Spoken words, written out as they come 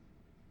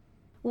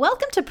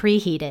Welcome to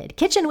Preheated,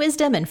 kitchen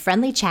wisdom and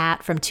friendly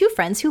chat from two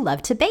friends who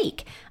love to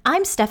bake.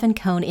 I'm Stefan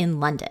Cohn in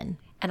London.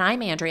 And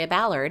I'm Andrea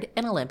Ballard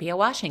in Olympia,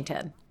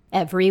 Washington.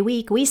 Every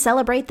week, we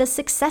celebrate the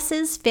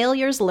successes,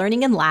 failures,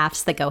 learning, and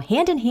laughs that go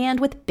hand in hand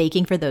with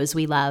baking for those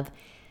we love.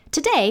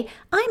 Today,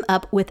 I'm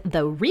up with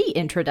the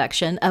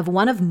reintroduction of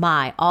one of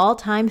my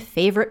all-time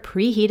favorite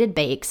preheated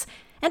bakes,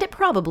 and it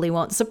probably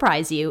won't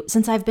surprise you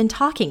since I've been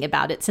talking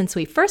about it since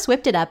we first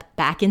whipped it up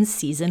back in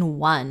season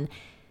 1.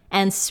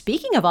 And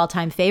speaking of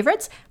all-time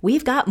favorites,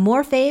 we've got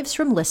more faves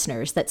from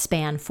listeners that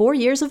span 4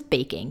 years of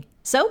baking.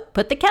 So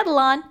put the kettle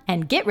on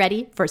and get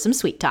ready for some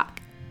sweet talk.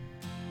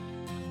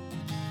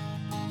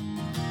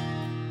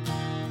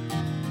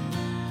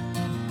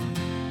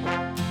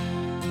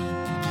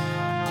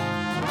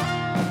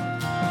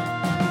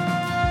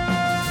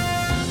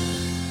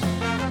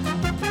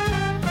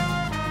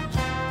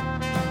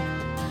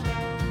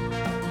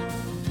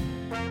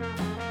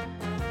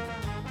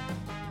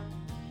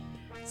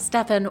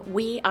 Stefan,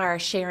 we are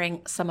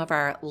sharing some of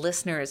our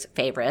listeners'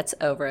 favorites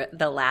over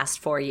the last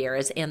 4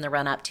 years in the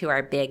run-up to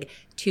our big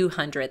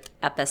 200th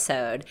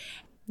episode.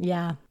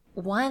 Yeah.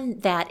 One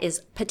that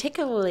is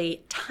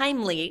particularly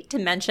timely to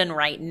mention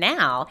right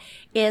now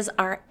is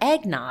our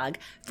eggnog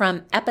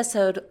from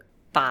episode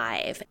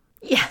 5.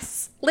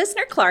 Yes.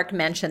 Listener Clark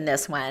mentioned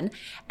this one,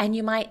 and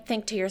you might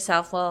think to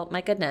yourself, well, my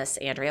goodness,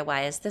 Andrea,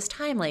 why is this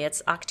timely?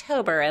 It's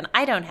October, and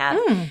I don't have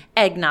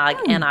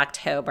eggnog in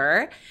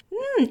October.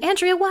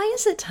 Andrea, why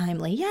is it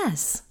timely?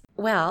 Yes.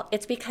 Well,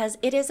 it's because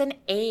it is an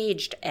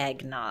aged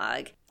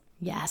eggnog.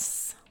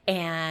 Yes.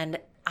 And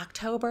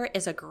October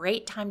is a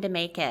great time to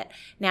make it.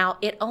 Now,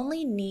 it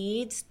only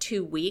needs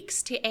 2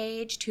 weeks to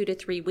age, 2 to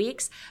 3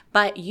 weeks,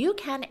 but you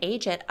can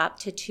age it up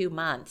to 2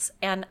 months.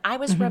 And I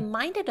was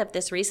reminded of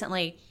this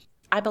recently.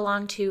 I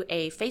belong to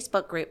a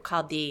Facebook group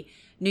called the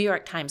New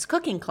York Times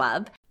Cooking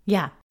Club.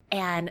 Yeah.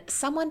 And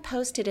someone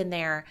posted in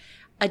there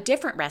a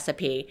different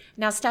recipe.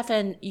 Now,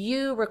 Stefan,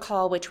 you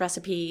recall which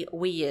recipe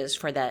we used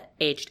for the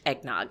aged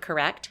eggnog,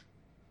 correct?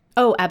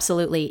 Oh,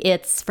 absolutely.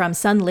 It's from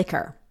Sun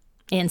Liquor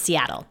in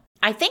Seattle.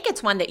 I think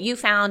it's one that you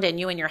found and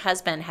you and your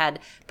husband had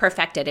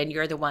perfected, and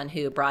you're the one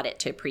who brought it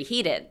to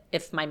Preheated,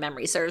 if my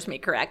memory serves me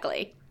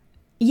correctly.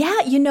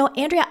 Yeah,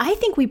 Andrea, I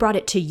think we brought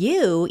it to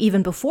you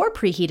even before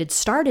Preheated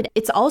started.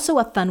 It's also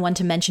a fun one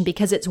to mention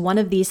because it's one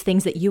of these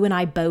things that you and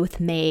I both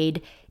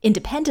made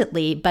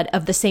independently, but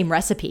of the same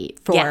recipe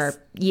for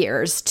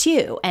years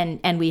too.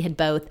 And we had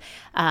both,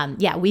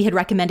 we had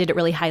recommended it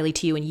really highly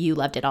to you and you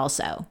loved it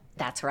also.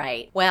 That's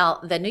right. Well,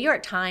 the New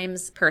York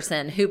Times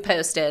person who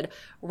posted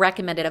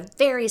recommended a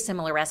very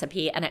similar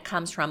recipe, and it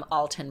comes from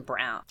Alton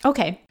Brown.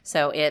 Okay.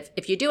 So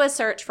if you do a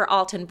search for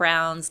Alton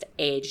Brown's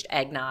aged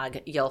eggnog,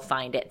 you'll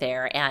find it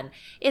there. And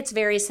it's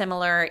very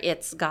similar.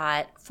 It's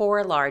got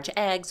 4 large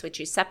eggs, which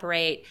you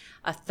separate,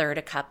 1/3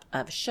 a cup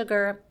of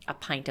sugar, a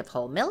pint of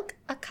whole milk,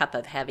 a cup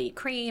of heavy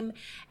cream,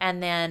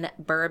 and then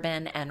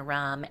bourbon and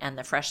rum and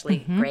the freshly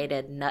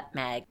grated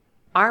nutmeg.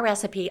 Our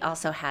recipe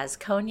also has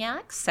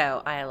cognac,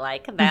 so I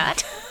like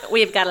that.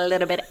 We've got a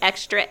little bit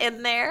extra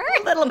in there.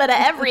 A little bit of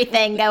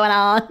everything going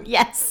on.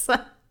 Yes.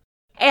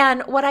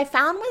 And what I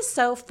found was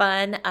so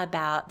fun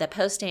about the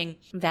posting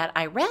that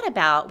I read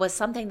about was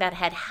something that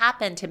had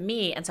happened to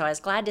me, and so I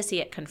was glad to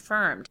see it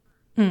confirmed.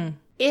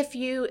 If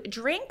you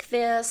drink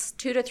this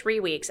 2 to 3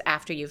 weeks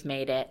after you've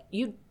made it,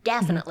 you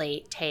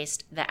definitely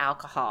taste the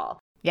alcohol.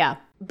 Yeah.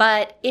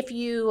 But if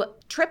you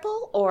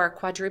triple or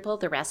quadruple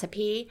the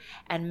recipe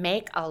and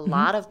make a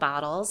lot of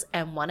bottles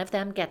and one of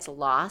them gets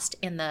lost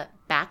in the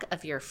back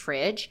of your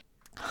fridge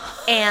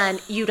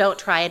and you don't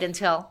try it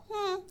until,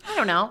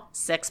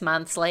 6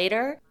 months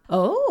later,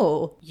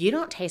 you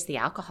don't taste the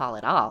alcohol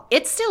at all.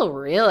 It's still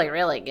really,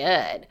 really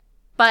good.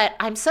 But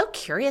I'm so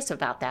curious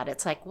about that.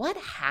 It's like, what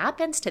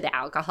happens to the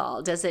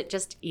alcohol? Does it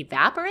just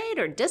evaporate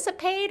or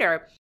dissipate?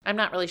 Or I'm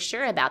not really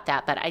sure about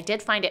that, but I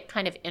did find it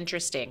kind of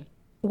interesting.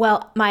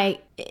 Well, my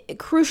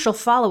crucial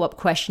follow-up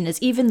question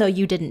is, even though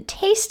you didn't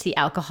taste the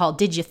alcohol,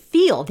 did you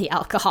feel the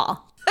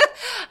alcohol?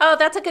 Oh,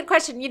 that's a good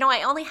question.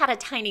 I only had a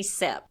tiny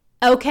sip.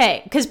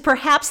 Okay, because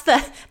perhaps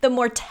the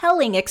more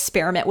telling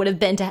experiment would have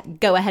been to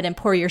go ahead and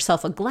pour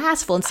yourself a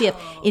glassful and see if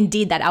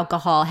indeed that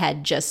alcohol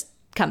had just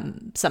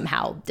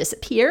somehow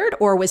disappeared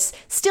or was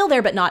still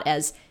there but not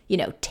as,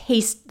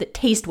 the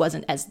taste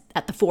wasn't as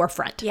at the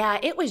forefront. Yeah,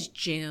 it was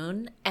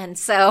June, and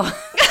so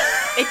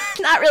it's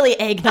not really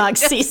eggnog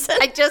season.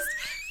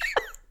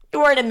 You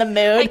weren't in the mood.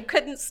 I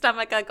couldn't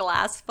stomach a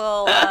glass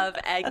full of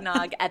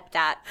eggnog at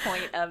that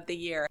point of the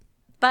year.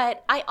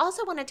 But I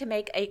also wanted to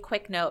make a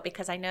quick note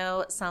because I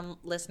know some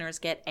listeners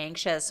get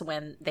anxious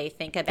when they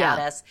think about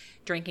us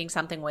drinking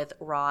something with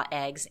raw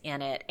eggs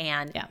in it.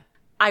 And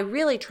I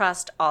really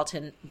trust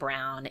Alton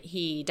Brown.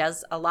 He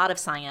does a lot of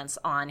science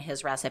on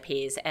his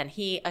recipes, and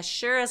he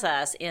assures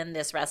us in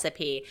this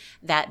recipe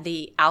that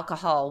the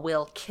alcohol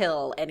will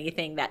kill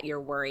anything that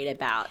you're worried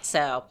about.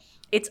 So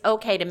it's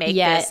okay to make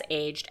this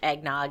aged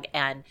eggnog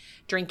and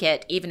drink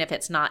it even if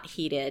it's not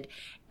heated.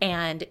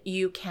 And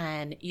you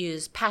can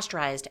use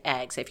pasteurized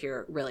eggs if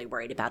you're really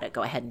worried about it.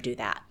 Go ahead and do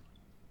that.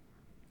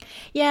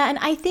 Yeah, and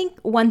I think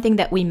one thing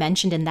that we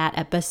mentioned in that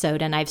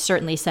episode, and I've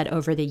certainly said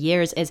over the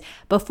years, is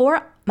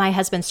before my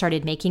husband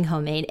started making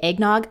homemade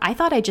eggnog, I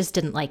thought I just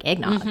didn't like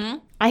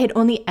eggnog. I had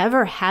only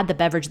ever had the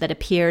beverage that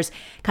appears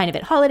kind of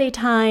at holiday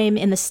time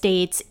in the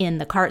States, in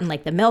the carton,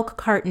 like the milk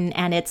carton,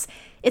 and it's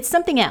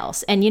something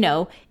else. And,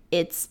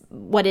 it's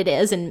what it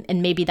is, and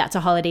maybe that's a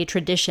holiday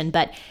tradition,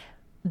 but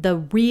the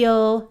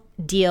real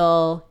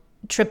deal,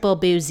 triple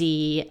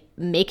boozy,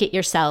 make it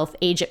yourself,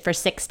 age it for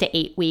 6 to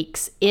 8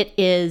 weeks. It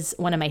is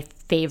one of my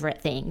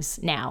favorite things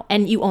now.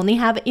 And you only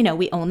have,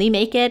 we only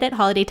make it at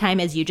holiday time,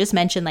 as you just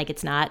mentioned, like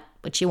it's not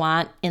what you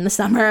want in the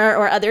summer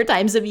or other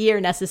times of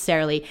year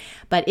necessarily,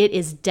 but it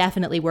is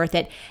definitely worth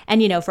it.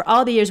 And, for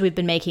all the years we've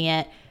been making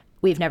it,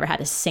 we've never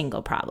had a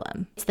single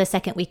problem. It's the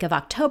second week of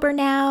October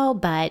now,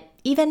 but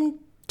even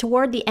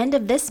toward the end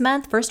of this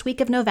month, first week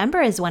of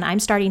November is when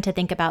I'm starting to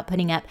think about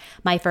putting up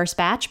my first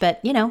batch. But,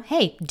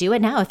 hey, do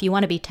it now if you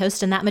want to be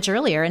toasting that much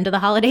earlier into the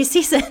holiday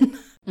season.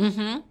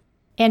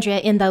 Andrea,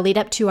 in the lead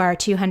up to our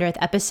 200th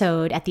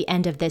episode at the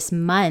end of this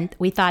month,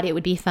 we thought it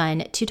would be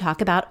fun to talk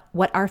about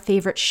what our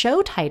favorite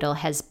show title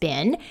has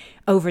been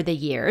over the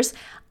years.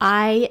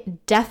 I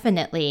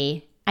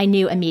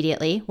knew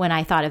immediately when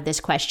I thought of this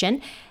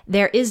question.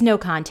 There is no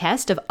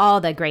contest of all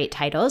the great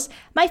titles.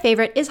 My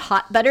favorite is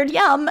Hot Buttered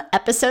Yum,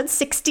 episode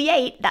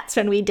 68. That's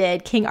when we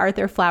did King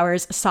Arthur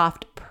Flour's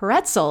Soft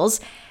Pretzels.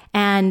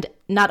 And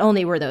not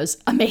only were those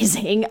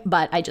amazing,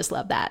 but I just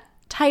love that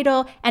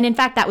title. And in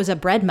fact, that was a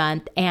bread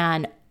month,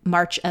 and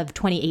March of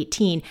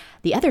 2018,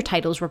 the other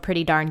titles were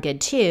pretty darn good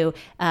too.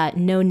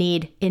 No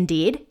Need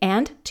Indeed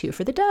and Two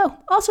for the Dough.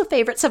 Also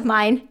favorites of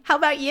mine. How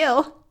about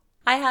you?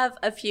 I have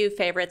a few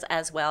favorites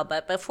as well,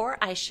 but before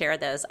I share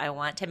those, I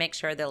want to make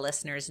sure the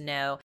listeners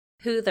know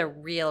who the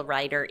real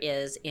writer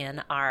is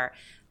in our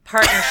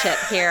partnership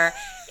here.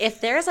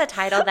 If there's a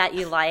title that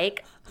you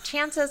like,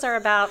 chances are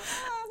about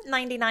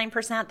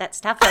 99% that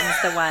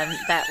Stefan's the one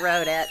that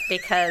wrote it,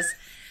 because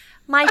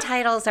my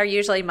titles are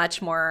usually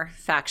much more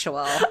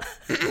factual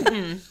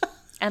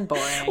and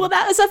boring. Well,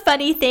 that was a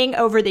funny thing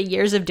over the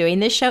years of doing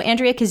this show,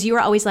 Andrea, because you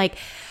were always like,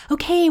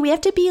 okay, we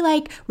have to be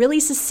like really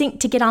succinct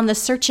to get on the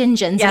search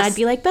engines. Yes. And I'd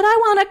be like, but I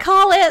want to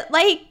call it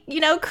like,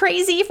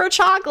 crazy for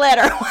chocolate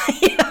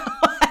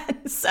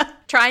or so.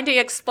 Trying to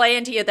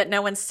explain to you that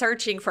no one's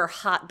searching for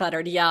hot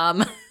buttered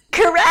yum.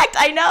 Correct.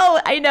 I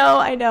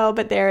know.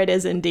 But there it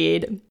is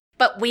indeed.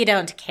 But we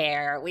don't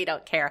care.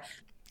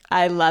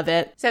 I love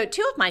it. So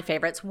 2 of my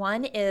favorites.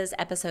 One is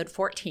episode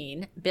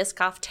 14,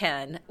 Biscoff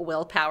 10,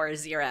 Willpower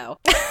 0.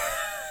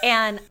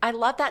 And I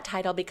love that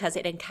title because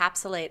it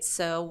encapsulates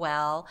so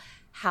well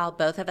how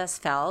both of us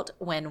felt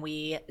when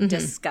we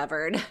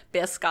discovered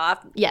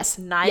Biscoff. Yes.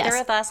 Neither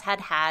of us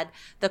had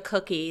the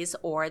cookies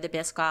or the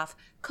Biscoff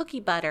cookie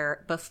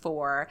butter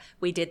before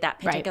we did that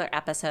particular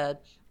episode.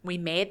 We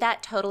made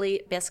that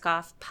totally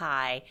Biscoff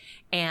pie,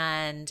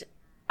 and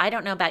I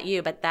don't know about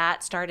you, but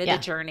that started a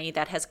journey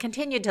that has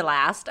continued to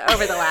last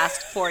over the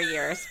last 4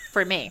 years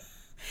for me.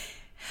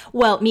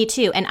 Well, me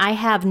too. And I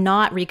have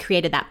not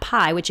recreated that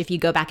pie, which if you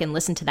go back and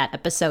listen to that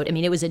episode, I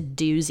mean, it was a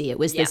doozy. It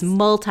was this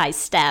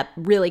multi-step,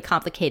 really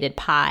complicated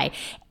pie.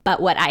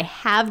 But what I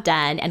have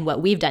done and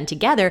what we've done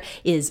together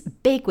is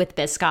bake with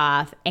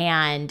Biscoff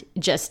and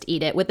just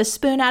eat it with a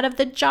spoon out of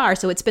the jar.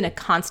 So it's been a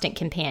constant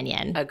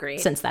companion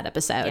since that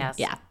episode. Yes.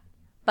 Yeah.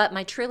 But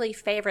my truly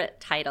favorite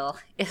title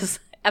is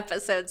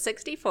episode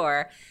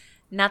 64,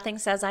 Nothing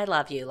Says I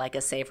Love You Like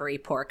a Savory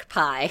Pork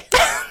Pie.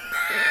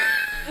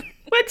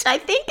 Which I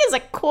think is a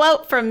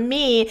quote from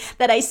me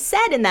that I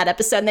said in that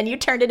episode, and then you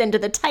turned it into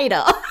the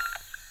title.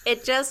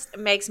 It just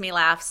makes me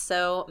laugh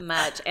so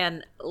much.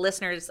 And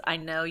listeners, I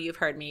know you've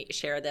heard me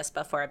share this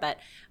before, but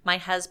my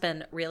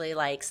husband really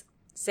likes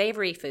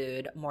savory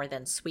food more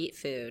than sweet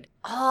food.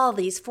 All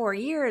these 4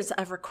 years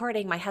of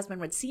recording, my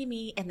husband would see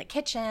me in the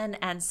kitchen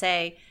and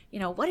say,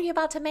 what are you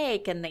about to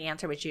make? And the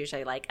answer was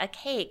usually like a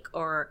cake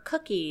or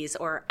cookies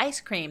or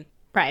ice cream.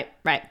 Right.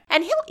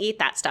 And he'll eat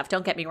that stuff,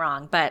 don't get me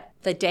wrong. But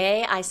the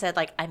day I said,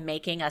 I'm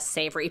making a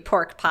savory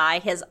pork pie,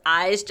 his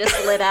eyes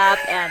just lit up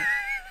and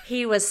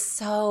he was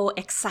so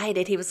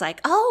excited. He was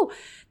like, oh,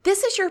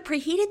 this is your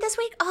preheated this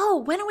week?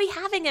 Oh, when are we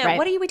having it? Right.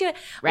 What are we doing?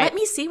 Right. Let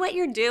me see what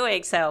you're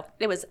doing. So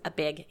it was a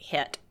big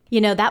hit.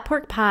 That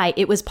pork pie,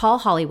 it was Paul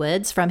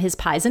Hollywood's from his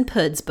Pies and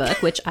Puds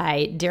book, which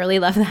I dearly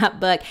love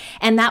that book.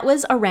 And that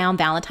was around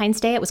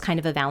Valentine's Day. It was kind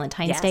of a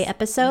Valentine's Day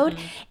episode.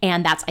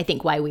 And that's, I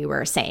think, why we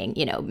were saying,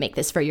 make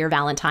this for your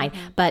Valentine.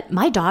 But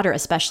my daughter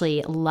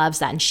especially loves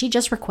that. And she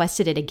just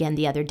requested it again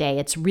the other day.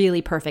 It's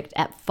really perfect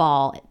at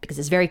fall because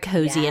it's very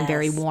cozy and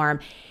very warm.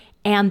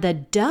 And the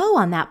dough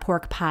on that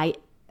pork pie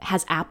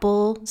has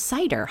apple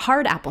cider,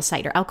 hard apple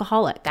cider,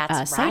 alcoholic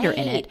cider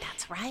in it.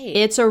 That's right.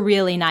 It's a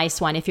really nice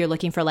one if you're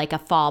looking for like a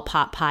fall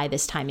pot pie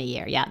this time of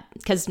year. Yeah,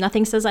 because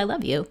nothing says I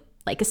love you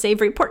like a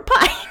savory pork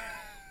pie.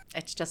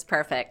 It's just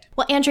perfect.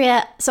 Well,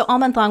 Andrea, so all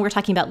month long we're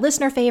talking about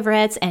listener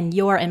favorites and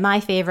your and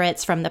my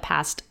favorites from the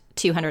past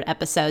 200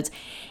 episodes.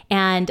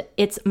 And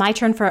it's my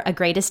turn for a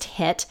greatest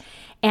hit.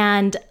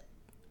 And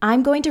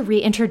I'm going to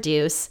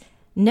reintroduce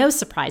no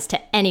surprise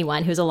to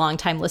anyone who's a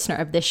longtime listener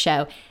of this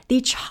show,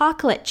 the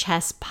chocolate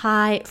chess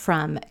pie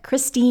from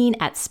Christine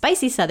at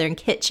Spicy Southern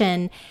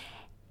Kitchen.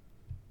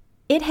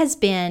 It has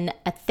been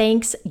a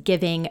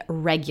Thanksgiving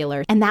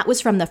regular, and that was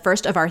from the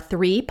first of our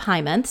 3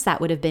 pie months. That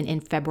would have been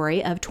in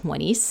February of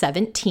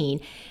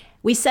 2017.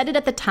 We said it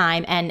at the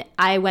time, and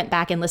I went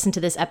back and listened to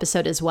this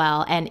episode as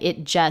well, and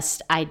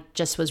I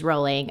just was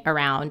rolling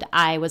around.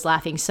 I was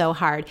laughing so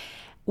hard.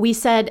 We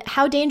said,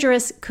 how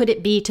dangerous could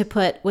it be to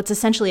put what's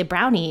essentially a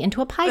brownie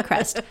into a pie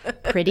crust?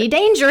 Pretty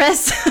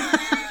dangerous.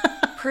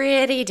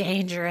 Pretty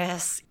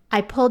dangerous. I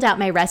pulled out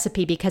my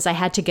recipe because I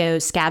had to go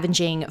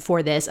scavenging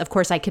for this. Of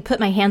course, I could put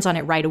my hands on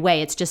it right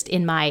away. It's just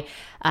in my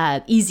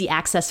easy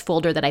access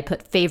folder that I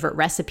put favorite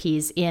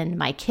recipes in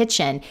my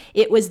kitchen.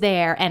 It was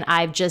there, and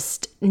I've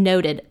just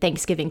noted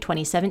Thanksgiving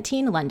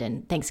 2017,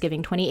 London,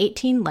 Thanksgiving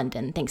 2018,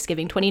 London,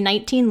 Thanksgiving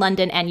 2019,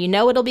 London, and you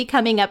know what'll be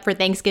coming up for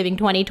Thanksgiving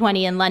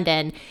 2020 in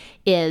London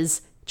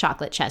is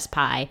chocolate chess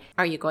pie.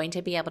 Are you going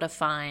to be able to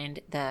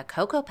find the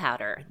cocoa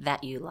powder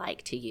that you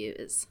like to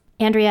use?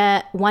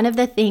 Andrea, one of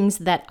the things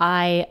that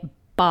I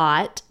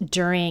bought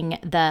during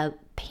the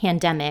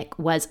pandemic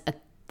was a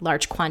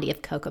large quantity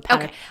of cocoa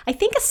powder. Okay. I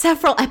think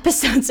several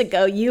episodes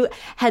ago, you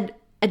had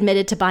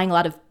admitted to buying a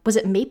lot of, was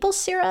it maple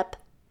syrup?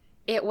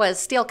 It was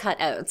steel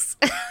cut oats.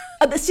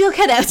 Oh, the steel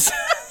cut oats.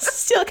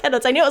 Steel cut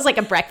oats. I knew it was like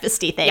a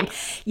breakfasty thing.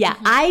 Yeah,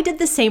 I did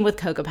the same with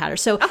cocoa powder.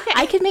 So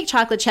I could make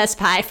chocolate chess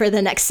pie for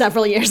the next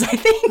several years, I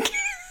think.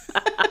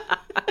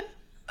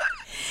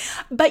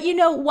 But you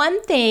know,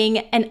 one thing,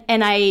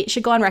 and I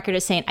should go on record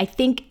as saying, I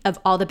think of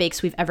all the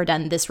bakes we've ever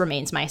done, this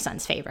remains my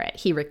son's favorite.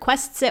 He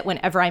requests it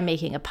whenever I'm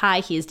making a pie.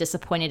 He is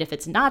disappointed if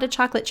it's not a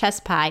chocolate chess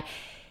pie.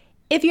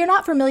 If you're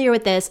not familiar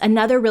with this,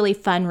 another really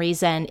fun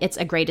reason it's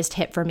a greatest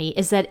hit for me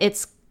is that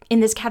it's in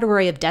this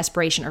category of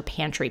desperation or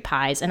pantry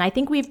pies. And I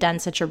think we've done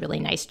such a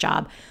really nice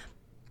job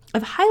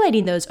of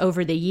highlighting those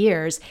over the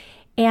years.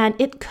 And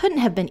it couldn't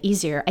have been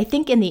easier. I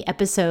think in the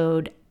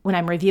episode, when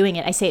I'm reviewing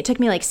it, I say it took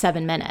me like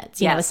 7 minutes,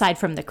 you know, aside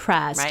from the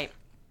crust. Right.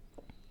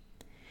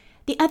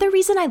 The other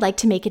reason I like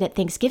to make it at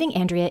Thanksgiving,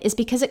 Andrea, is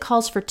because it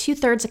calls for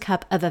 2/3 a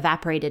cup of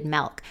evaporated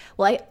milk.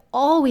 Well, I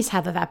always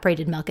have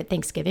evaporated milk at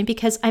Thanksgiving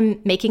because I'm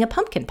making a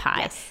pumpkin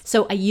pie. Yes.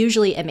 So I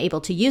usually am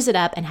able to use it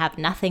up and have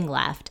nothing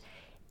left.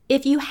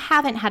 If you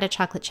haven't had a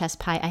chocolate chess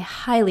pie, I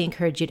highly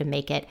encourage you to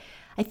make it.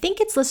 I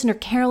think it's listener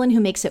Carolyn who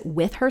makes it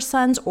with her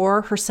sons,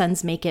 or her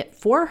sons make it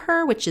for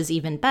her, which is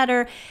even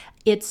better.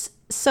 It's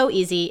so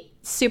easy,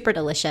 super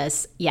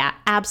delicious. Yeah,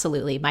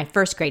 absolutely. My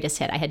first greatest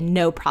hit. I had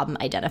no problem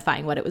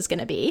identifying what it was going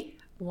to be.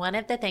 One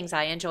of the things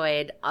I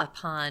enjoyed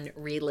upon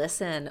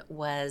re-listen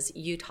was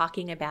you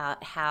talking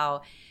about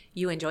how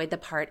you enjoyed the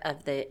part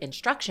of the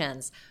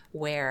instructions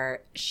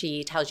where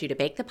she tells you to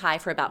bake the pie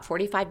for about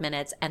 45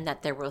 minutes and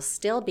that there will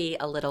still be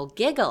a little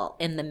giggle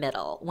in the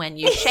middle when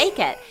you shake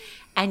it.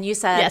 And you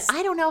said, Yes.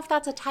 I don't know if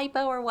that's a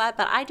typo or what,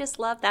 but I just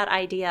love that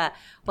idea.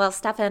 Well,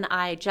 Stefan,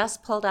 I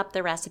just pulled up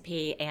the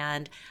recipe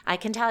and I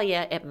can tell you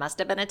it must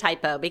have been a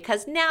typo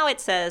because now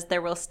it says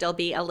there will still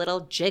be a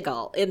little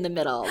jiggle in the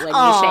middle when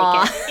you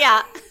shake it.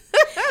 Yeah.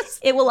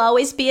 It will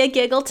always be a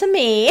giggle to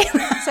me.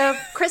 So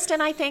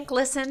Kristen, I think,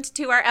 listened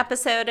to our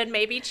episode and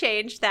maybe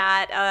changed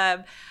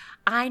that.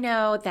 I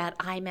know that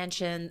I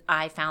mentioned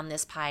I found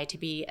this pie to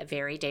be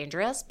very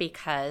dangerous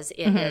because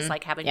it is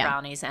like having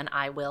brownies and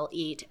I will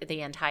eat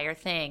the entire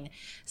thing.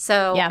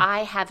 So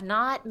I have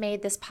not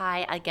made this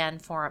pie again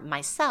for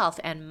myself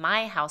and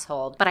my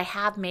household, but I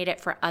have made it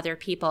for other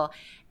people.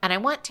 And I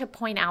want to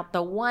point out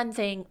the one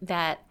thing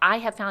that I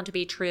have found to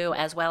be true,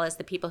 as well as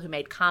the people who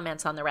made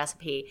comments on the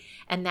recipe,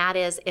 and that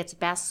is it's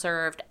best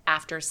served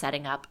after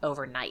setting up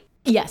overnight.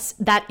 Yes,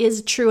 that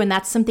is true. And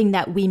that's something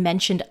that we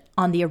mentioned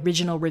on the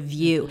original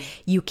review.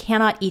 You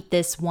cannot eat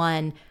this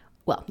one.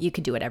 Well, you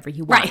could do whatever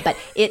you want, but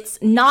it's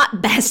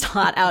not best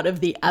hot out of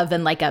the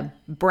oven like a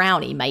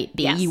brownie might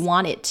be. Yes. You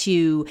want it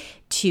to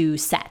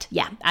set.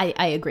 Yeah,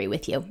 I agree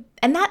with you.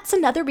 And that's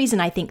another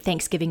reason I think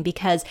Thanksgiving,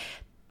 because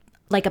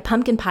like a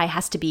pumpkin pie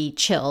has to be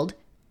chilled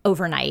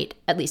overnight.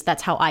 At least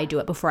that's how I do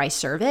it before I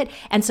serve it.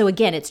 And so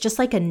again, it's just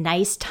like a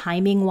nice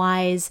timing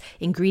wise,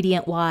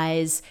 ingredient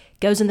wise,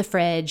 goes in the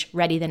fridge,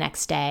 ready the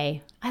next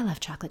day. I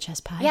love chocolate chess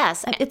pie.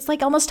 Yes. It's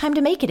like almost time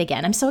to make it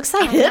again. I'm so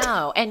excited. I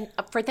know. And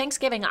for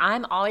Thanksgiving,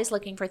 I'm always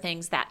looking for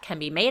things that can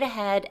be made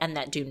ahead and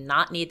that do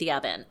not need the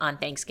oven on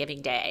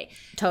Thanksgiving Day.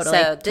 Totally.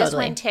 So this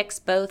one ticks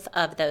both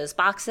of those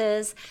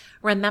boxes.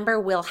 Remember,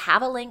 we'll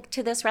have a link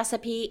to this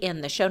recipe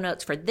in the show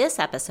notes for this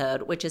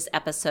episode, which is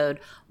episode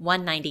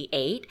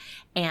 198.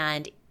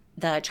 And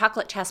the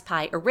chocolate chess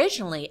pie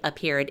originally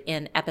appeared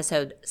in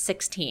episode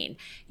 16.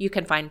 You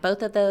can find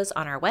both of those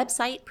on our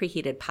website,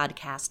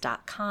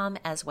 preheatedpodcast.com,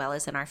 as well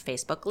as in our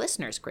Facebook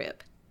listeners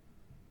group.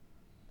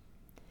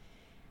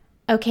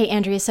 Okay,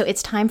 Andrea, so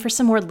it's time for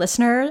some more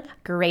listener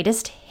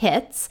greatest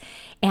hits.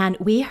 And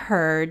we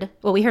heard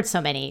so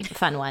many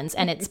fun ones,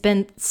 and it's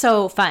been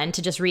so fun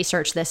to just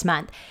research this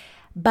month.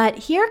 But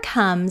here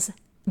comes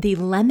the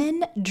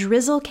lemon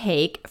drizzle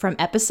cake from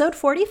episode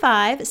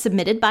 45,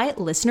 submitted by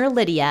listener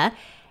Lydia.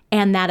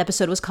 And that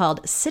episode was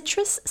called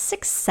Citrus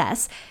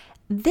Success.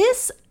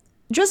 this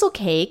drizzle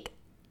cake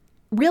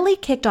really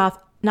kicked off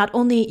not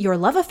only your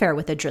love affair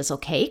with a drizzle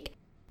cake,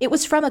 it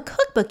was from a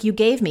cookbook you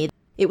gave me.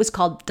 It was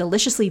called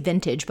Deliciously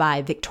Vintage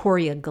by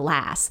Victoria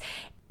Glass.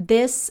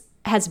 This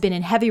has been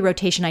in heavy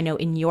rotation, I know,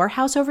 in your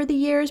house over the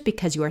years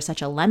because you are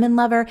such a lemon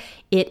lover.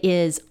 It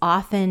is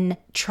often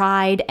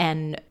tried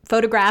and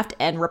photographed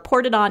and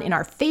reported on in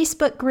our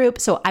Facebook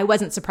group, so I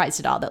wasn't surprised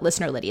at all that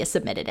listener Lydia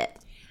submitted it.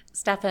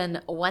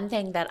 Stefan, one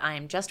thing that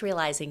I'm just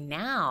realizing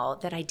now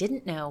that I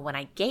didn't know when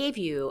I gave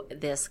you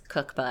this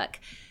cookbook,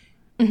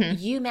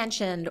 you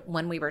mentioned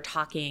when we were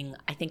talking,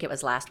 I think it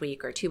was last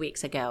week or 2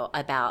 weeks ago,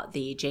 about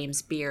the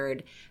James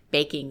Beard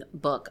Baking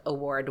Book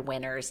Award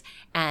winners.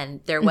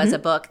 And there was a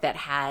book that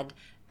had,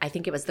 I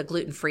think it was the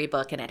gluten-free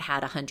book, and it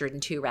had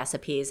 102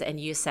 recipes. And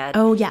you said,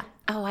 oh, yeah.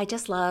 Oh, I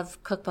just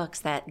love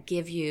cookbooks that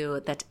give you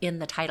that in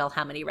the title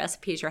how many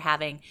recipes you're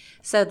having.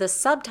 So the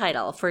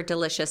subtitle for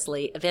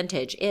Deliciously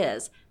Vintage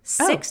is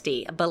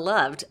 60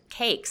 beloved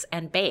cakes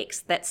and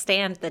bakes that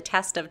stand the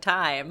test of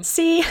time.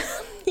 See,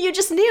 you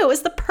just knew it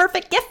was the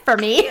perfect gift for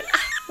me.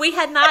 We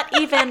had not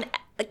even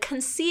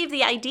conceived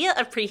the idea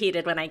of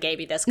preheated when I gave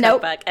you this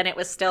cookbook, and it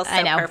was still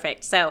so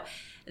perfect. So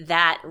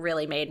that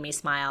really made me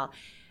smile.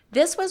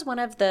 This was one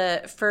of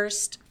the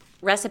first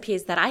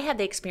recipes that I had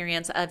the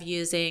experience of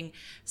using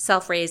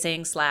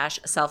self-raising /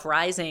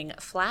 self-rising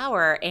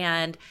flour.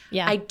 And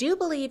I do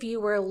believe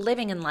you were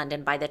living in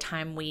London by the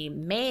time we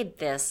made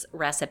this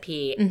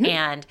recipe.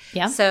 And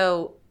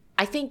so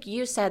I think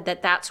you said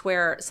that that's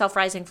where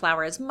self-rising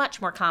flour is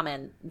much more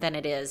common than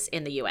it is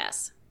in the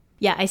US.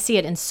 Yeah, I see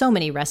it in so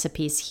many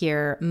recipes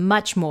here,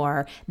 much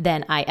more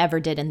than I ever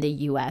did in the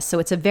US. So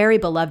it's a very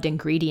beloved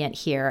ingredient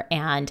here.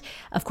 And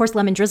of course,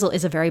 lemon drizzle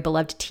is a very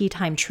beloved tea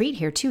time treat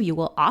here too. You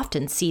will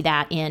often see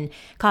that in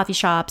coffee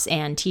shops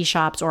and tea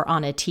shops or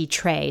on a tea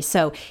tray.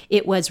 So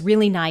it was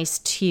really nice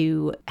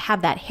to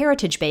have that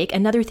heritage bake,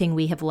 another thing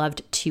we have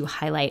loved to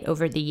highlight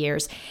over the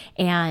years.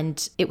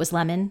 And it was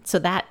lemon. So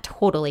that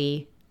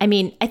totally, I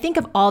mean, I think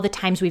of all the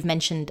times we've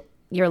mentioned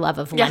your love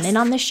of lemon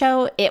on the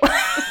show, it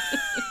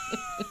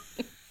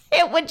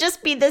would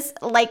just be this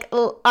like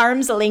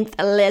arm's length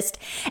list.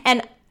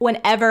 And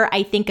whenever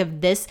I think of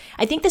this,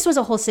 I think this was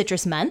a whole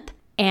citrus month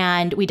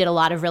and we did a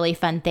lot of really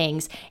fun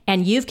things.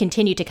 And you've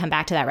continued to come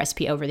back to that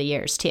recipe over the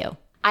years too.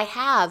 I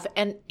have.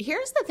 And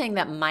here's the thing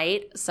that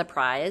might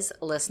surprise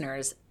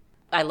listeners.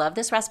 I love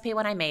this recipe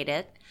when I made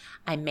it.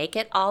 I make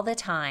it all the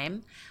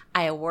time.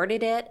 I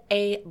awarded it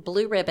a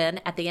blue ribbon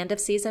at the end of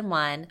season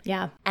 1.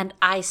 Yeah. And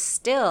I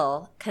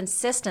still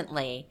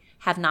consistently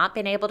have not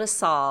been able to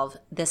solve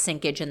the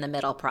sinkage in the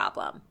middle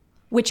problem.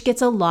 Which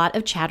gets a lot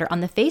of chatter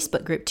on the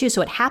Facebook group too.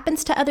 So it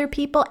happens to other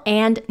people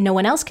and no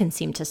one else can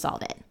seem to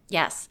solve it.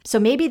 Yes. So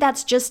maybe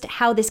that's just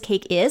how this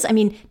cake is. I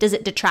mean, does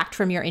it detract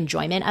from your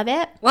enjoyment of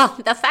it? Well,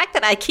 the fact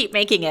that I keep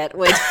making it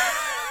would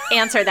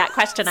answer that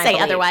question, I believe.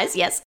 Say otherwise,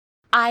 yes.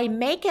 I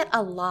make it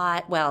a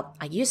lot. Well,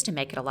 I used to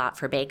make it a lot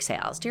for bake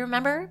sales. Do you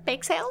remember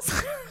bake sales?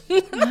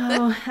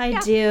 Oh, I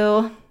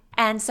do.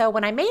 And so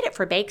when I made it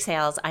for bake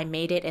sales, I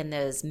made it in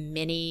those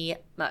mini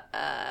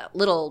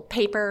little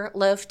paper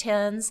loaf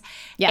tins.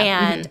 Yeah.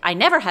 And I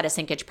never had a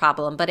sinkage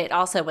problem, but it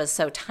also was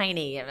so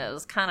tiny and it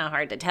was kind of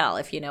hard to tell,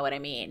 if you know what I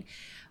mean.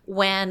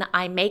 When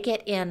I make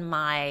it in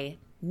my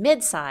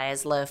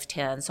mid-size loaf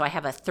tin, so I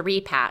have a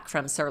 3-pack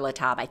from Sur La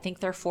Table. I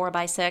think they're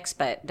 4x6,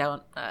 but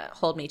don't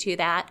hold me to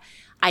that.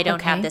 I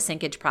don't have the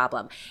sinkage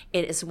problem.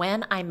 It is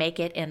when I make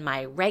it in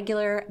my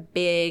regular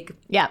big,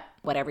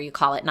 whatever you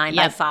call it,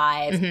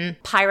 9x5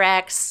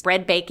 Pyrex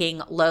bread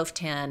baking loaf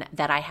tin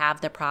that I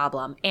have the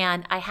problem.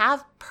 And I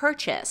have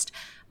purchased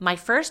my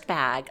first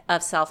bag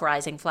of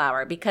self-rising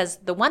flour because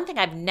the one thing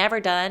I've never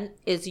done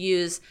is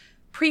use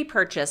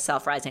pre-purchased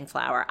self-rising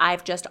flour.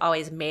 I've just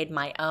always made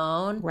my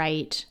own.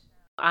 Right.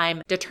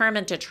 I'm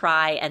determined to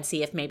try and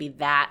see if maybe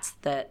that's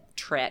the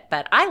trick.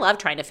 But I love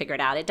trying to figure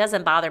it out. It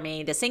doesn't bother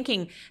me. The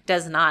sinking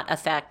does not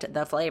affect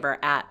the flavor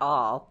at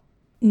all.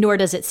 Nor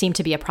does it seem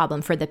to be a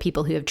problem for the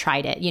people who have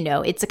tried it. You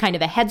know, it's a kind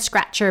of a head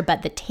scratcher,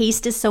 but the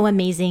taste is so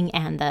amazing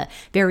and the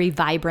very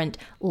vibrant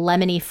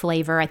lemony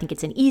flavor. I think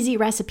it's an easy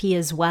recipe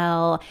as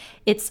well.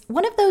 It's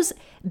one of those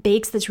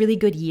bakes that's really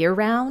good year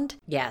round.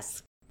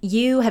 Yes.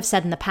 You have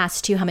said in the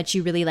past, too, how much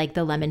you really like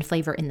the lemon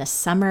flavor in the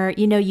summer.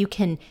 You know, you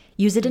can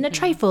use it in a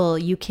trifle.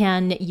 You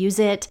can use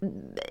it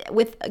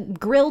with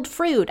grilled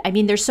fruit. I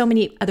mean, there's so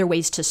many other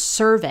ways to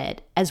serve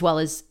it, as well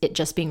as it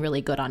just being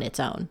really good on its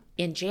own.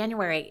 In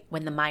January,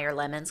 when the Meyer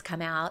lemons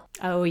come out.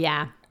 Oh,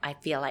 yeah. I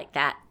feel like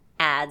that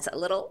adds a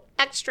little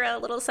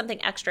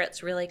something extra.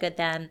 It's really good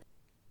then.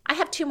 I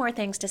have 2 more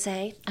things to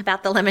say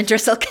about the lemon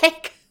drizzle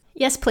cake.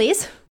 Yes,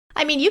 please.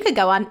 I mean, you could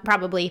go on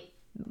probably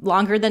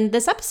longer than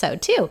this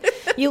episode, too.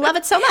 You love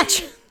it so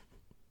much.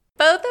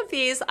 Both of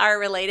these are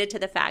related to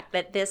the fact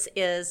that this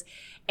is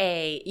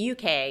a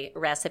UK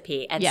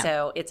recipe, and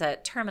so it's a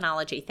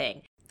terminology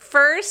thing.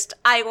 First,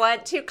 I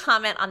want to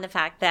comment on the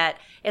fact that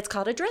it's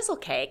called a drizzle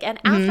cake. And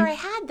after I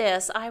had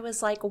this, I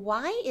was like,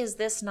 why is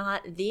this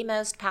not the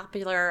most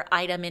popular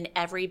item in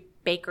every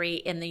bakery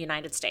in the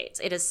United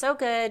States? It is so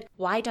good.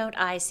 Why don't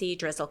I see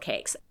drizzle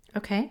cakes?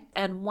 Okay.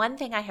 And one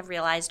thing I have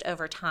realized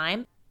over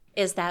time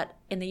is that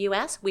in the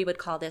US, we would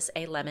call this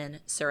a lemon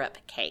syrup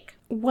cake.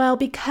 Well,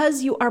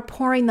 because you are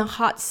pouring the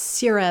hot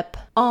syrup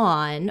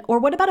on, or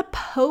what about a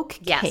poke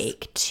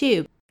cake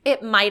too?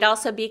 It might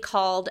also be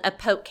called a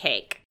poke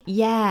cake.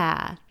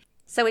 Yeah.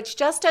 So it's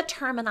just a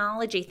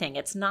terminology thing.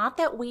 It's not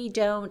that we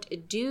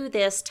don't do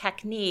this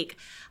technique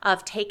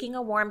of taking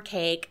a warm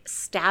cake,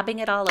 stabbing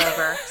it all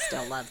over,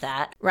 still love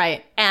that,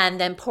 Right.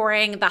 and then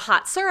pouring the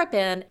hot syrup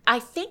in. I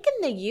think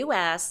in the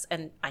US,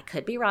 and I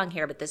could be wrong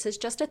here, but this is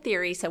just a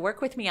theory, so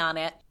work with me on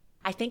it.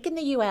 I think in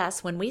the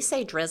US, when we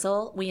say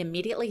drizzle, we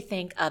immediately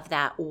think of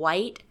that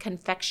white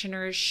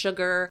confectioner's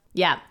sugar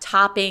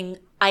topping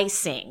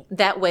icing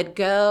that would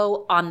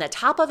go on the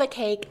top of a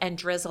cake and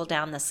drizzle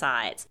down the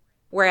sides.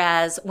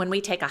 Whereas when we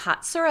take a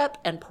hot syrup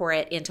and pour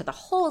it into the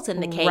holes in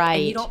the cake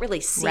and you don't really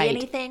see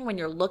anything when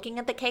you're looking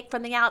at the cake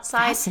from the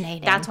outside,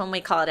 Fascinating. That's when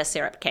we call it a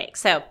syrup cake.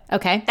 So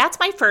okay, that's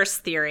my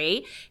first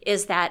theory,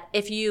 is that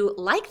if you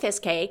like this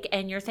cake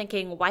and you're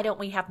thinking, why don't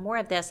we have more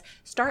of this,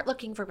 start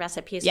looking for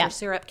recipes for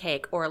syrup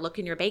cake or look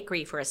in your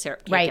bakery for a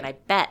syrup cake. And I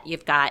bet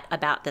you've got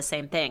about the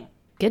same thing.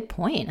 Good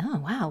point. Oh,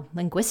 wow.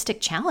 Linguistic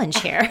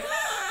challenge here.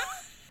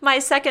 My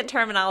second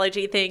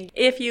terminology thing,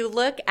 if you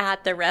look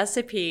at the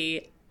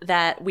recipe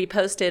that we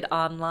posted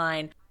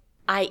online,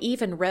 I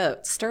even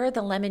wrote, stir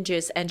the lemon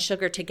juice and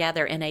sugar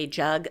together in a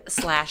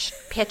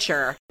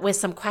jug/pitcher with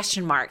some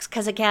question marks.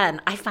 Because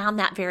again, I found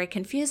that very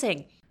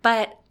confusing.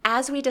 But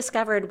as we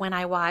discovered when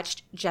I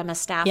watched Gemma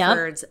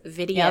Stafford's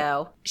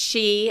video,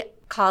 she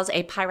calls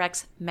a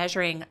Pyrex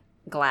measuring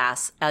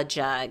glass a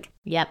jug.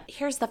 Yep.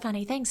 Here's the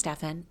funny thing,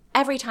 Stefan.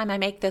 Every time I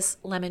make this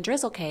lemon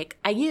drizzle cake,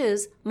 I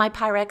use my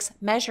Pyrex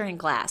measuring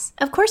glass.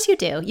 Of course you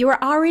do. You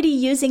are already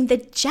using the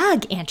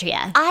jug,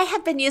 Andrea. I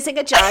have been using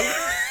a jug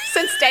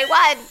since day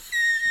one.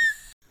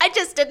 I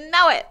just didn't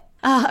know it.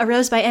 A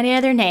rose by any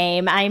other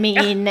name. I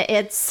mean,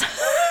 it's...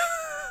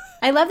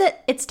 I love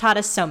that it's taught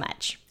us so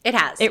much. It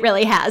has. It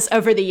really has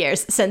over the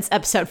years since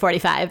episode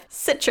 45.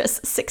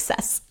 Citrus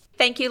success.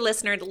 Thank you,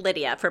 listener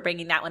Lydia, for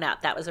bringing that one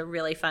up. That was a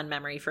really fun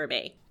memory for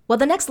me. Well,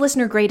 the next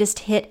listener greatest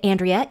hit,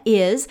 Andrea,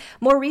 is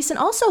more recent,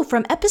 also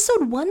from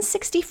episode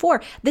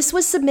 164. This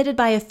was submitted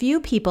by a few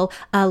people,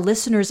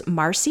 listeners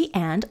Marcy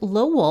and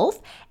Lo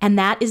Wolf, and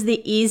that is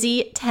the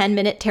easy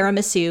 10-minute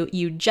tiramisu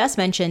you just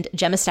mentioned,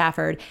 Gemma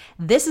Stafford.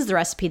 This is the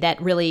recipe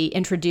that really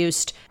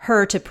introduced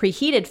her to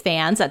preheated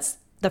fans. That's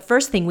the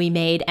first thing we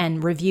made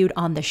and reviewed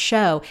on the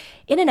show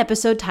in an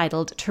episode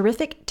titled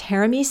Terrific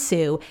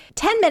Tiramisu.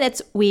 10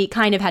 minutes we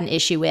kind of had an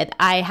issue with.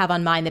 I have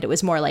on mine that it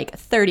was more like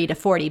 30 to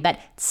 40, but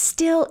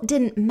still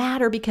didn't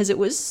matter because it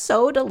was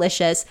so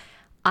delicious.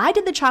 I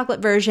did the chocolate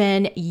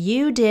version.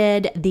 You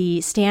did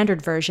the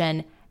standard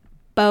version.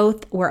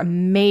 Both were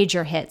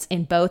major hits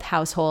in both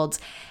households.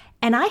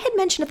 And I had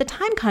mentioned at the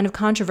time, kind of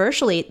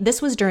controversially,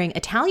 this was during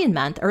Italian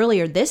month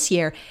earlier this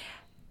year.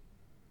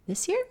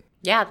 This year?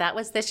 Yeah, that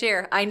was this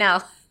year. I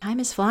know. Time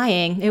is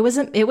flying. It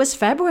was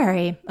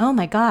February. Oh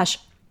my gosh.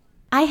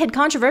 I had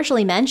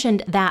controversially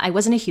mentioned that I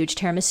wasn't a huge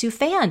tiramisu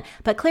fan,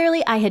 but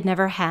clearly I had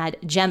never had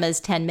Gemma's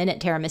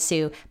 10-minute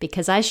tiramisu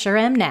because I sure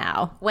am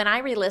now. When I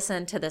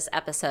re-listened to this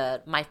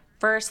episode, my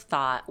first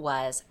thought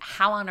was,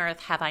 how on earth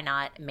have I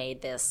not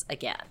made this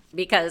again?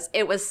 Because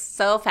it was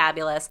so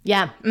fabulous.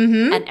 Yeah.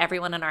 Mm-hmm. And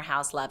everyone in our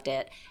house loved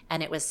it.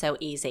 And it was so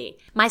easy.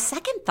 My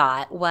second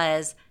thought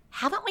was,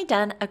 haven't we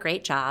done a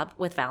great job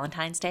with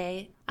Valentine's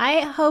Day?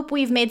 I hope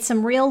we've made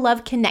some real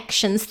love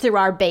connections through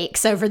our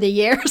bakes over the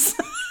years.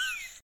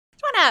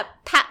 I want to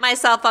pat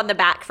myself on the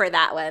back for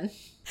that one.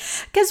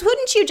 Because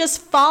wouldn't you just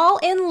fall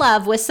in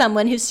love with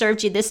someone who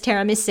served you this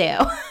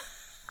tiramisu?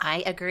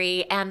 I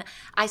agree. And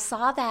I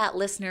saw that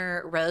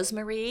listener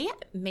Rosemary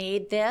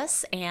made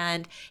this,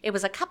 and it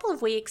was a couple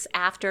of weeks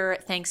after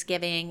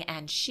Thanksgiving,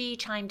 and she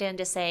chimed in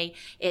to say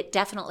it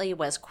definitely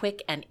was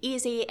quick and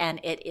easy, and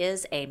it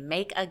is a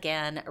make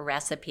again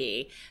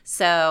recipe.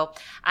 So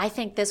I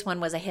think this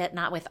one was a hit,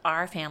 not with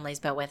our families,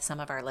 but with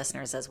some of our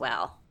listeners as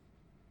well.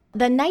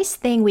 The nice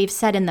thing we've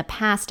said in the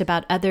past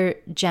about other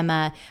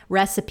Gemma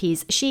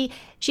recipes, she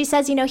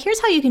says,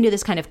 here's how you can do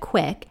this kind of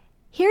quick.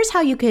 Here's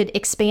how you could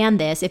expand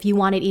this if you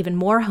wanted even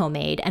more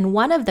homemade. And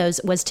one of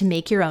those was to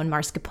make your own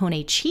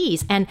mascarpone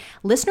cheese. And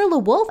listener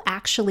LeWolf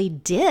actually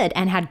did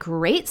and had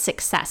great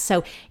success.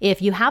 So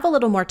if you have a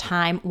little more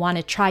time, want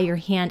to try your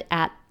hand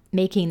at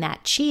making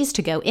that cheese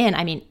to go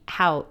in,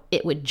 how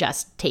it would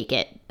just take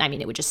it.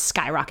 It would just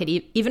skyrocket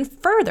even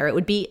further. It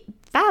would be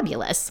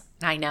fabulous.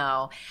 I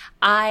know.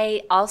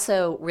 I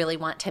also really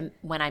want to,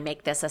 when I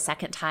make this a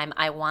second time,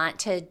 I want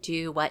to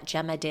do what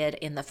Gemma did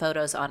in the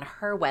photos on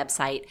her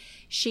website.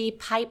 She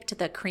piped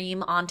the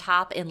cream on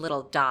top in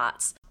little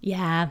dots.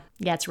 Yeah,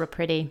 it's real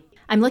pretty.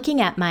 I'm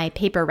looking at my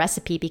paper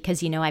recipe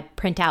because, I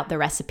print out the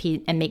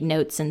recipe and make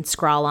notes and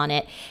scrawl on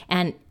it.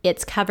 And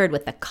it's covered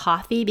with the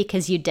coffee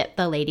because you dip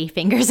the lady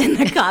fingers in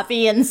the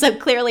coffee. And so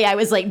clearly I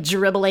was like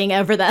dribbling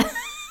over the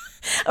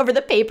over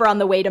the paper on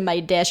the way to my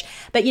dish.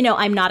 But,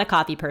 I'm not a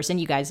coffee person.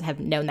 You guys have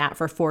known that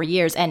for 4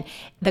 years. And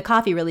the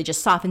coffee really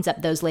just softens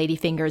up those lady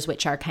fingers,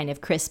 which are kind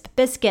of crisp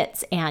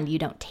biscuits, and you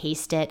don't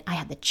taste it. I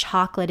had the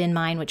chocolate in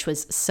mine, which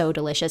was so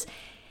delicious.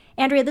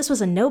 Andrea, this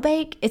was a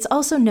no-bake. It's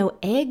also no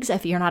eggs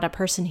if you're not a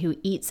person who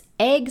eats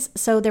eggs.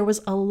 So there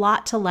was a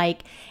lot to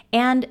like.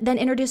 And then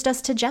introduced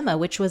us to Gemma,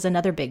 which was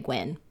another big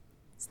win.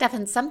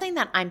 Stefan, something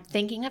that I'm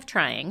thinking of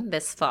trying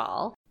this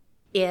fall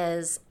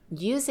is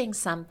using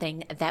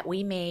something that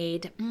we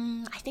made,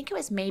 I think it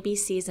was maybe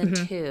season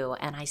 2,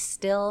 and I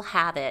still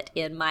have it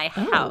in my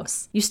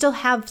house. You still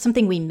have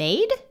something we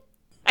made?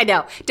 I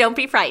know. Don't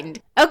be frightened.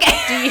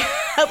 Okay.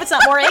 Hope it's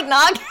not more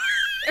eggnog.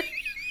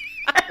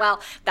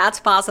 Well, that's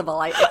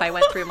possible. If I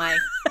went through my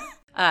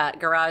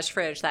garage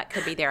fridge, that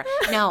could be there.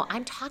 No,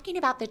 I'm talking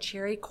about the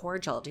cherry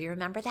cordial. Do you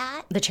remember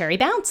that? The cherry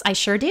bounce. I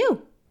sure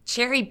do.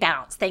 Cherry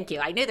bounce. Thank you.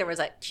 I knew there was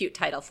a cute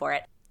title for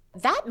it.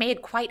 That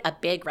made quite a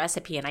big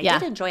recipe, and I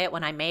did enjoy it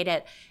when I made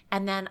it.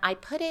 And then I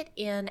put it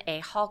in a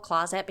hall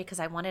closet because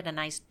I wanted a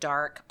nice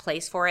dark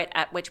place for it,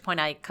 at which point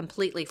I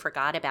completely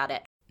forgot about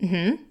it.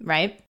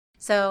 Right.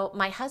 So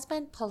my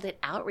husband pulled it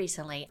out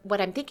recently. What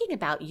I'm thinking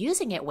about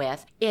using it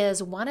with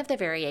is one of the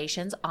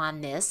variations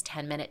on this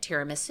 10-minute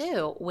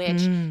tiramisu,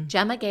 which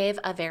Gemma gave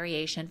a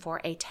variation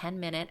for a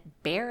 10-minute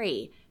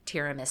berry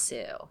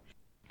tiramisu.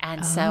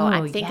 And so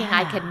I'm thinking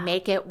I could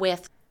make it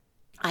with,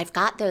 I've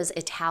got those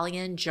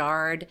Italian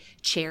jarred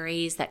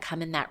cherries that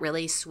come in that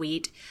really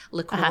sweet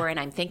liqueur. And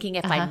I'm thinking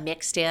if I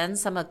mixed in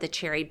some of the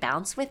cherry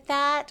bounce with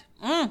that.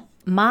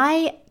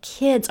 My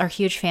kids are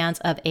huge fans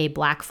of a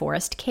Black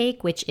Forest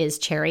cake, which is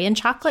cherry and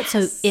chocolate.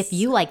 So if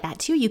you like that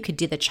too, you could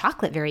do the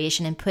chocolate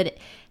variation and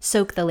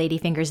soak the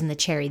ladyfingers in the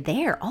cherry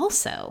there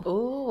also.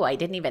 Oh, I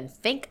didn't even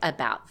think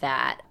about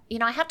that.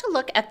 I have to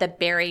look at the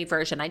berry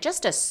version. I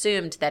just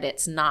assumed that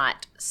it's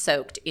not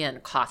soaked in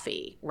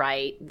coffee,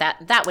 right?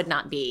 That would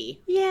not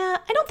be. Yeah,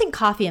 I don't think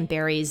coffee and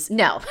berries.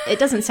 No. It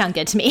doesn't sound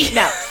good to me.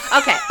 No.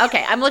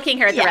 Okay. I'm looking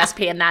here at the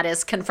recipe, and that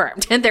is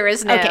confirmed. There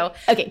is no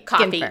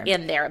coffee confirmed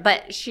in there.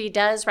 But she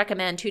does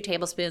recommend 2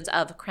 tablespoons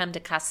of creme de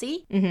cassis,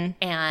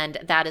 and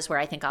that is where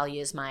I think I'll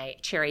use my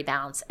cherry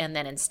bounce. And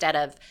then instead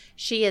of,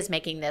 she is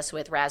making this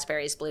with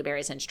raspberries,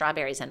 blueberries, and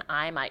strawberries, and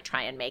I might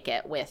try and make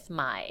it with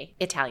my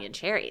Italian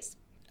cherries.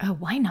 Oh,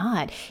 why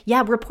not?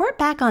 Yeah, report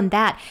back on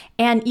that.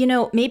 And,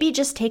 maybe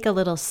just take a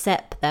little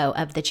sip, though,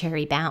 of the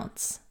cherry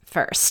bounce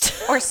first.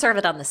 Or serve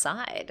it on the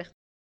side.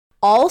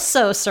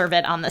 Also serve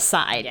it on the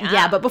side.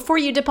 Yeah, but before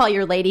you dip all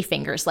your lady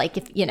fingers, like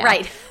if,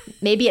 right.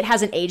 Maybe it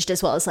hasn't aged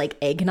as well as like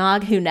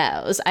eggnog. Who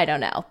knows? I don't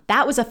know.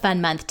 That was a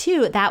fun month,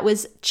 too. That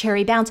was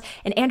Cherry Bounce.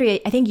 And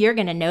Andrea, I think you're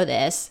going to know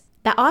this.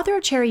 The author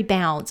of Cherry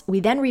Bounce,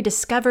 we then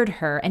rediscovered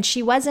her, and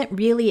she wasn't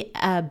really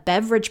a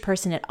beverage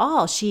person at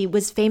all. She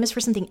was famous for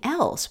something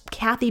else,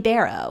 Kathy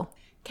Barrow.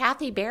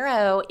 Kathy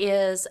Barrow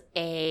is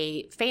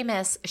a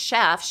famous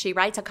chef. She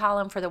writes a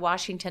column for the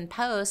Washington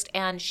Post,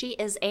 and she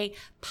is a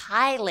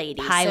pie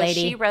lady.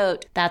 She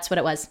wrote, that's what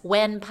it was,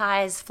 When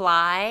Pies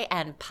Fly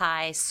and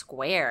Pie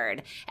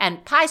Squared.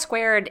 And Pie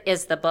Squared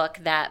is the book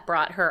that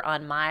brought her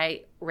on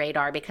my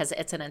radar because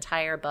it's an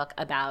entire book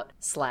about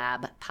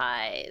slab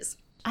pies.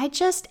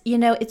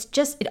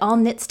 It all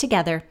knits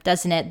together,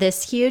 doesn't it?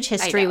 This huge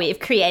history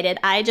we've created.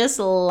 I just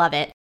love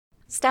it.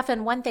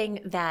 Stefan, one thing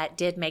that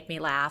did make me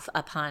laugh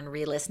upon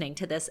re-listening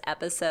to this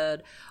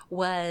episode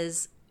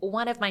was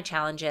one of my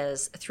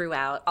challenges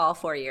throughout all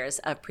 4 years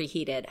of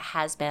Preheated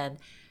has been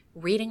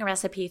reading a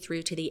recipe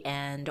through to the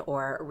end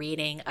or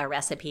reading a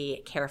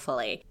recipe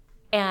carefully.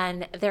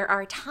 And there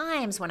are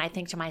times when I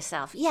think to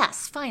myself,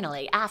 yes,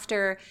 finally,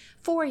 after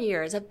 4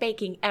 years of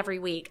baking every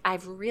week,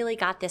 I've really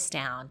got this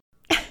down.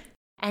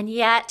 And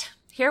yet,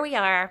 here we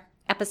are,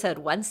 episode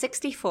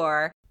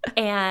 164,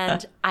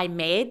 and I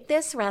made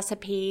this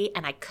recipe,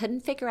 and I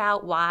couldn't figure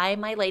out why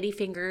my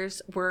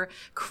ladyfingers were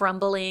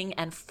crumbling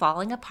and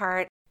falling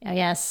apart. Oh,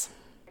 yes.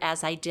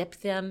 As I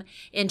dipped them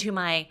into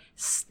my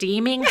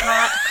steaming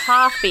hot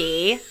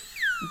coffee.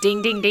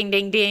 Ding, ding, ding,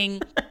 ding,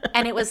 ding.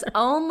 And it was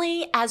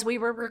only as we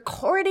were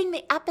recording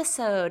the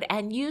episode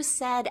and you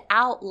said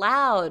out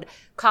loud,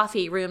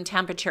 coffee room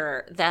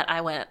temperature, that I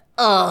went,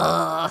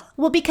 ugh.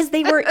 Well, because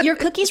your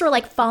cookies were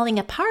like falling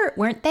apart,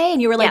 weren't they? And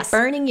you were like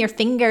burning your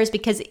fingers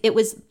because it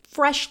was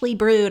freshly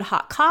brewed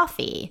hot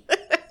coffee.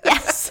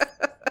 Yes.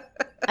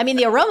 I mean,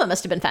 the aroma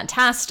must have been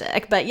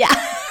fantastic, but yeah.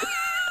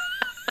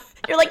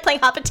 You're like playing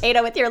hot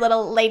potato with your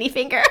little lady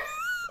finger.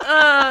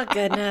 Oh,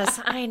 goodness.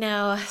 I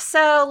know.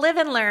 So live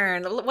and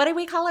learn. What do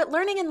we call it?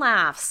 Learning and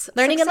laughs.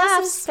 Learning Successes,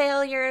 and laughs.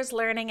 Failures,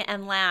 learning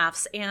and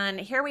laughs. And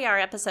here we are,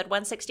 episode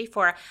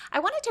 164. I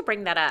wanted to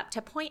bring that up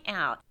to point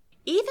out,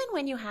 even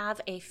when you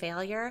have a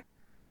failure,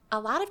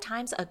 a lot of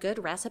times a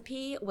good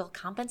recipe will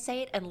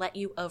compensate and let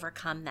you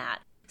overcome that.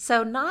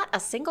 So not a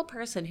single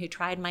person who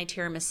tried my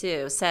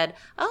tiramisu said,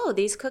 oh,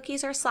 these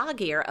cookies are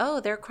soggy, or oh,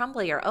 they're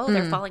crumbly, or oh,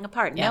 they're falling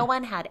apart. Yeah. No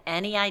one had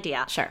any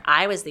idea. Sure.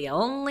 I was the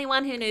only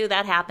one who knew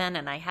that happened,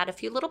 and I had a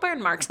few little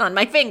burn marks on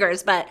my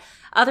fingers. But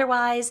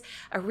otherwise,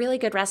 a really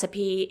good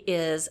recipe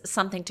is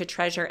something to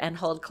treasure and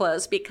hold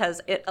close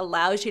because it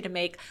allows you to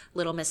make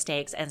little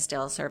mistakes and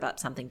still serve up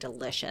something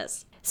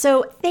delicious.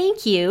 So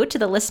thank you to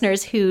the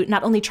listeners who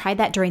not only tried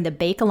that during the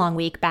Bake Along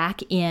week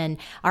back in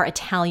our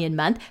Italian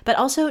month, but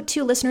also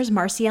to listeners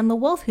Marcy and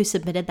LaWolf who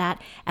submitted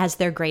that as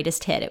their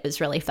greatest hit. It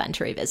was really fun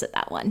to revisit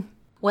that one.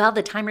 Well,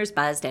 the timer's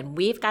buzzed and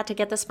we've got to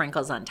get the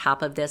sprinkles on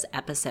top of this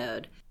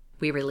episode.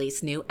 We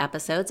release new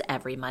episodes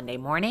every Monday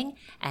morning,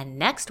 and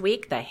next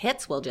week the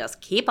hits will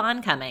just keep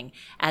on coming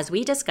as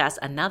we discuss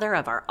another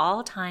of our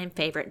all-time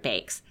favorite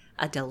bakes,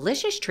 a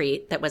delicious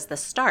treat that was the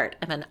start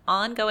of an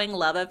ongoing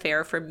love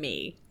affair for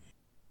me.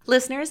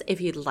 Listeners,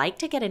 if you'd like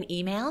to get an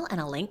email and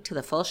a link to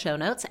the full show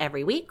notes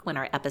every week when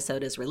our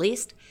episode is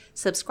released,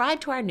 subscribe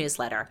to our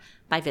newsletter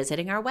by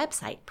visiting our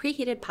website,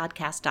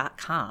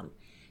 preheatedpodcast.com.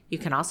 You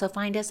can also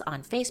find us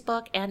on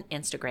Facebook and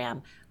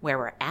Instagram, where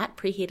we're at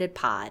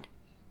PreheatedPod.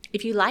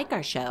 If you like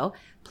our show,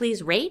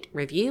 please rate,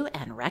 review,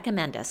 and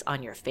recommend us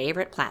on your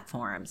favorite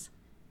platforms.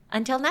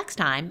 Until next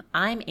time,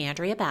 I'm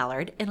Andrea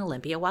Ballard in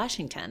Olympia,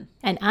 Washington.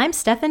 And I'm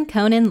Stefan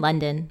Cohn in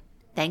London.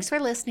 Thanks for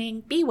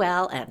listening. Be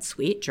well and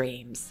sweet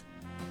dreams.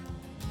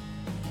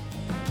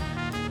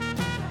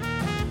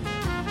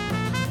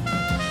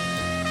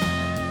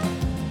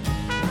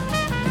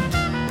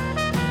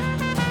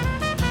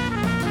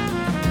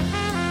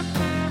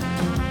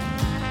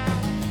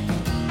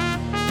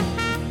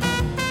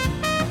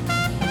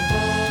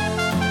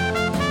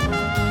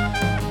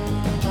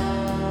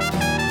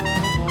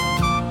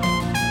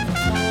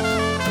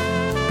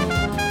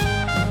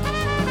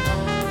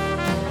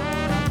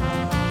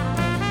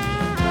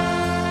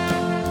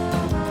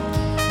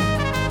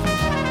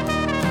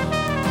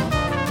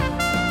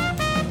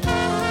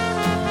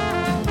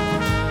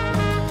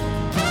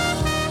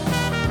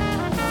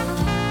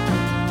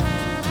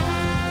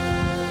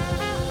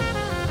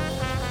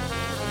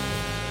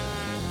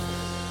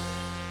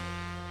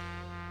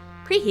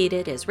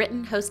 Preheated is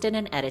written, hosted,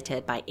 and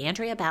edited by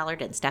Andrea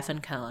Ballard and Stefan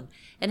Cohn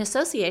in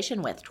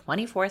association with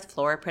 24th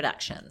Floor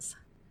Productions.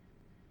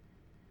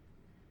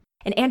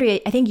 And Andrea,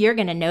 I think you're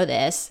going to know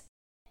this,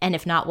 and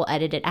if not, we'll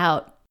edit it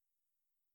out.